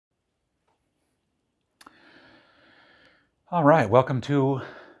All right, welcome to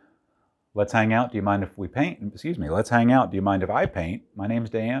Let's Hang Out. Do you mind if we paint? Excuse me, Let's Hang Out. Do you mind if I paint? My name's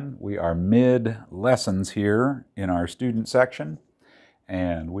Dan. We are mid-lessons here in our student section,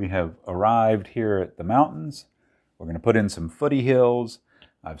 and we have arrived here at the mountains. We're going to put in some footy hills.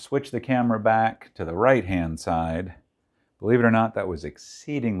 I've switched the camera back to the right-hand side. Believe it or not, that was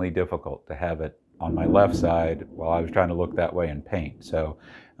exceedingly difficult to have it on my left side while I was trying to look that way and paint. So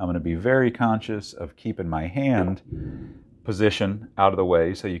I'm going to be very conscious of keeping my hand position out of the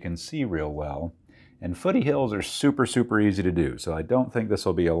way so you can see real well. And footy hills are super easy to do, so I don't think this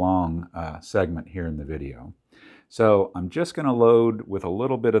will be a long segment here in the video. So I'm just going to load with a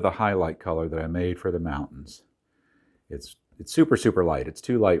little bit of the highlight color that I made for the mountains. It's super light. It's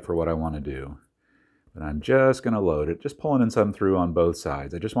too light for what I want to do. But I'm just going to load it, just pulling in some through on both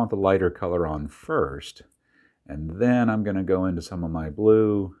sides. I just want the lighter color on first, and then I'm going to go into some of my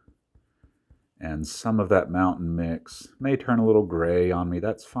blue, and some of that mountain mix may turn a little gray on me.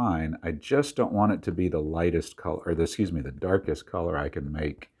 That's fine. I just don't want it to be the lightest color, or the darkest color I can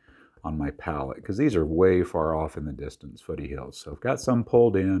make on my palette, because these are way far off in the distance, footy hills. So I've got some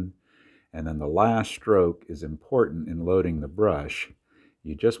pulled in, and then the last stroke is important in loading the brush.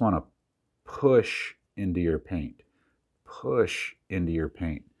 You just want to push into your paint. Push into your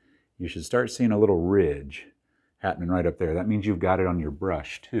paint. You should start seeing a little ridge happening right up there. That means you've got it on your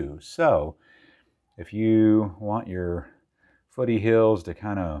brush too. So if you want your footy hills to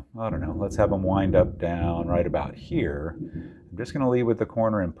kind of, I don't know, let's have them wind up down right about here. I'm just going to leave with the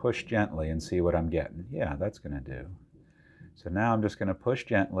corner and push gently and see what I'm getting. Yeah, that's going to do. So now I'm just going to push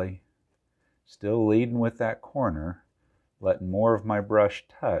gently, still leading with that corner, letting more of my brush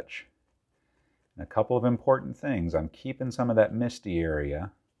touch. And a couple of important things. I'm keeping some of that misty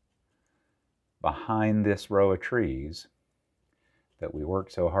area behind this row of trees that we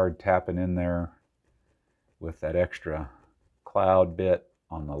worked so hard tapping in there with that extra cloud bit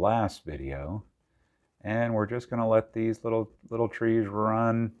on the last video. And we're just going to let these little trees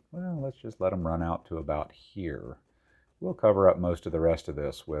run. Well, let's just let them run out to about here. We'll cover up most of the rest of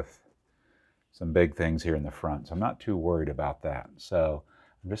this with some big things here in the front, so I'm not too worried about that. So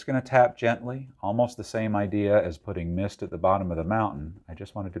I'm just going to tap gently, almost the same idea as putting mist at the bottom of the mountain. I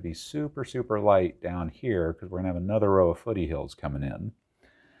just want it to be super light down here because we're going to have another row of footy hills coming in.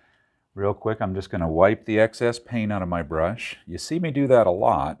 Real quick, I'm just going to wipe the excess paint out of my brush. You see me do that a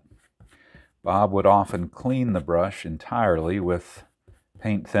lot. Bob would often clean the brush entirely with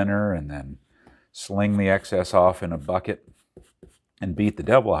paint thinner and then sling the excess off in a bucket and beat the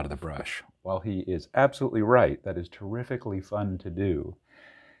devil out of the brush. While he is absolutely right, that is terrifically fun to do.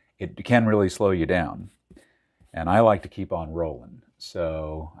 It can really slow you down. And I like to keep on rolling.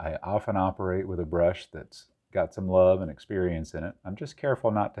 So I often operate with a brush that's got some love and experience in it. I'm just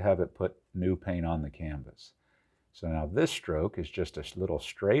careful not to have it put new paint on the canvas. So now this stroke is just a little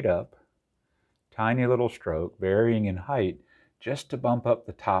straight up, tiny little stroke, varying in height, just to bump up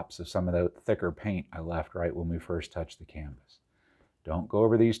the tops of some of the thicker paint I left right when we first touched the canvas. Don't go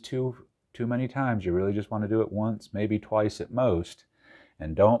over these too many times. You really just want to do it once, maybe twice at most.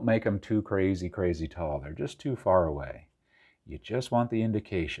 And don't make them too crazy tall. They're just too far away. You just want the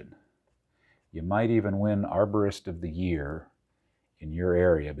indication. You might even win Arborist of the Year in your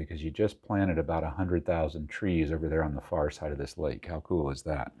area because you just planted about 100,000 trees over there on the far side of this lake. How cool is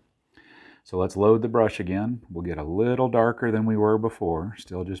that? So let's load the brush again. We'll get a little darker than we were before.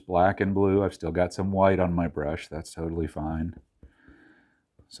 Still just black and blue. I've still got some white on my brush. That's totally fine.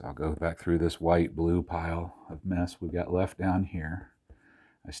 So I'll go back through this white-blue pile of mess we've got left down here.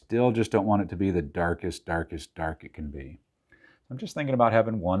 I still just don't want it to be the darkest dark it can be. I'm just thinking about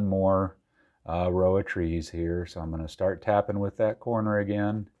having one more row of trees here. So I'm going to start tapping with that corner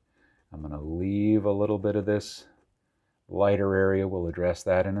again. I'm going to leave a little bit of this lighter area. We'll address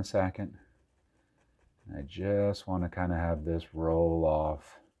that in a second. I just want to kind of have this roll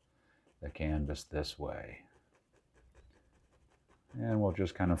off the canvas this way. And we'll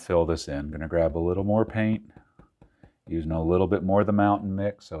just kind of fill this in. I'm going to grab a little more paint, using a little bit more of the mountain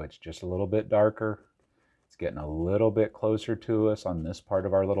mix, so it's just a little bit darker. It's getting a little bit closer to us on this part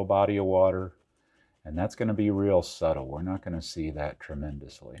of our little body of water. And that's going to be real subtle. We're not going to see that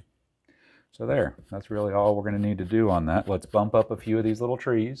tremendously. So there, that's really all we're going to need to do on that. Let's bump up a few of these little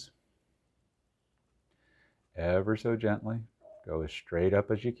trees. Ever so gently. Go as straight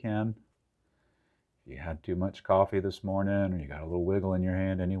up as you can. If you had too much coffee this morning or you got a little wiggle in your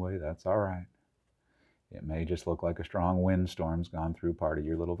hand anyway, that's all right. It may just look like a strong windstorm's gone through part of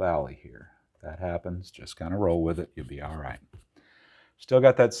your little valley here. If that happens, just kind of roll with it. You'll be all right. Still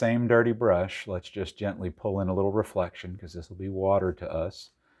got that same dirty brush. Let's just gently pull in a little reflection because this will be water to us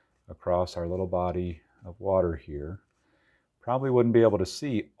across our little body of water here. probably wouldn't be able to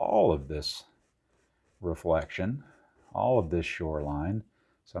see all of this reflection, all of this shoreline.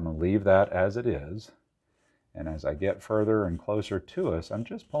 So I'm going to leave that as it is. And as I get further and closer to us, I'm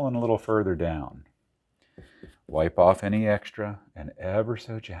just pulling a little further down. Wipe off any extra, and ever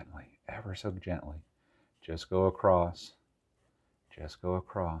so gently, just go across,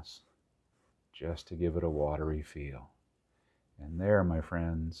 just to give it a watery feel. And there, my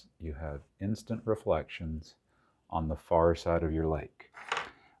friends, you have instant reflections on the far side of your lake.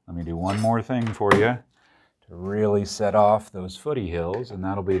 Let me do one more thing for you to really set off those footy hills, and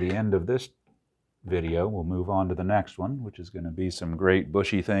that'll be the end of this video. We'll move on to the next one, which is going to be some great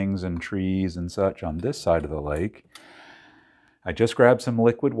bushy things and trees and such on this side of the lake. I just grabbed some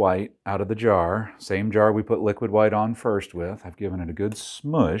liquid white out of the jar, same jar we put liquid white on first with. I've given it a good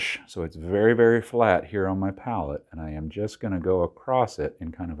smush, so it's very, very flat here on my palette, and I am just going to go across it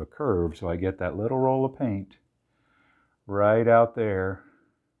in kind of a curve so I get that little roll of paint right out there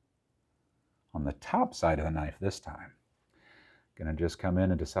on the top side of the knife this time. Going to just come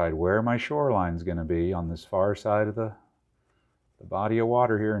in and decide where my shoreline is going to be on this far side of the body of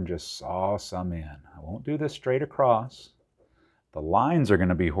water here, and just saw some in. I won't do this straight across. The lines are going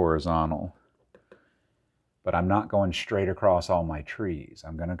to be horizontal, but I'm not going straight across all my trees.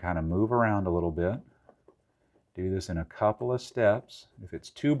 I'm going to kind of move around a little bit, do this in a couple of steps. If it's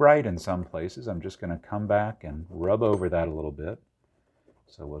too bright in some places, I'm just going to come back and rub over that a little bit.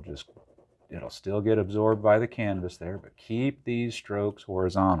 So we'll just, it'll still get absorbed by the canvas there, but keep these strokes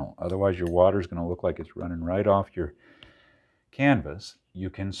horizontal. Otherwise your water's going to look like it's running right off your canvas. You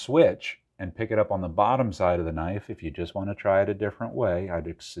can switch and pick it up on the bottom side of the knife if you just want to try it a different way.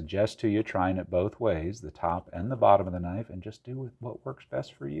 I'd suggest to you trying it both ways, the top and the bottom of the knife, and just do what works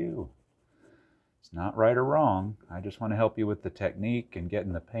best for you. It's not right or wrong. I just want to help you with the technique and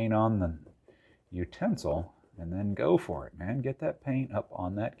getting the paint on the utensil, and then go for it, man. Get that paint up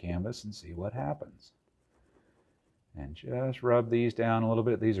on that canvas and see what happens. And just rub these down a little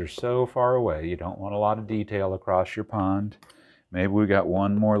bit. These are so far away, you don't want a lot of detail across your pond. Maybe we got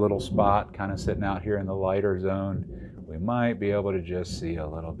one more little spot kind of sitting out here in the lighter zone. We might be able to just see a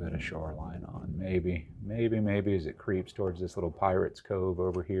little bit of shoreline on. Maybe as it creeps towards this little Pirate's Cove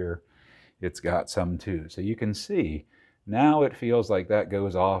over here, it's got some too. So you can see, now it feels like that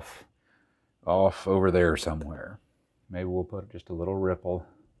goes off over there somewhere. Maybe we'll put just a little ripple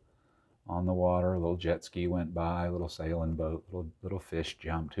on the water. A little jet ski went by, a little sailing boat, little fish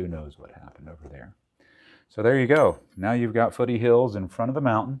jumped. Who knows what happened over there. So there you go. Now you've got Footy Hills in front of the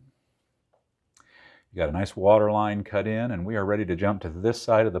mountain. You got a nice water line cut in, and we are ready to jump to this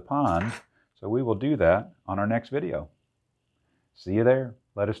side of the pond. So we will do that on our next video. See you there.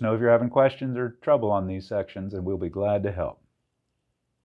 Let us know if you're having questions or trouble on these sections, and we'll be glad to help.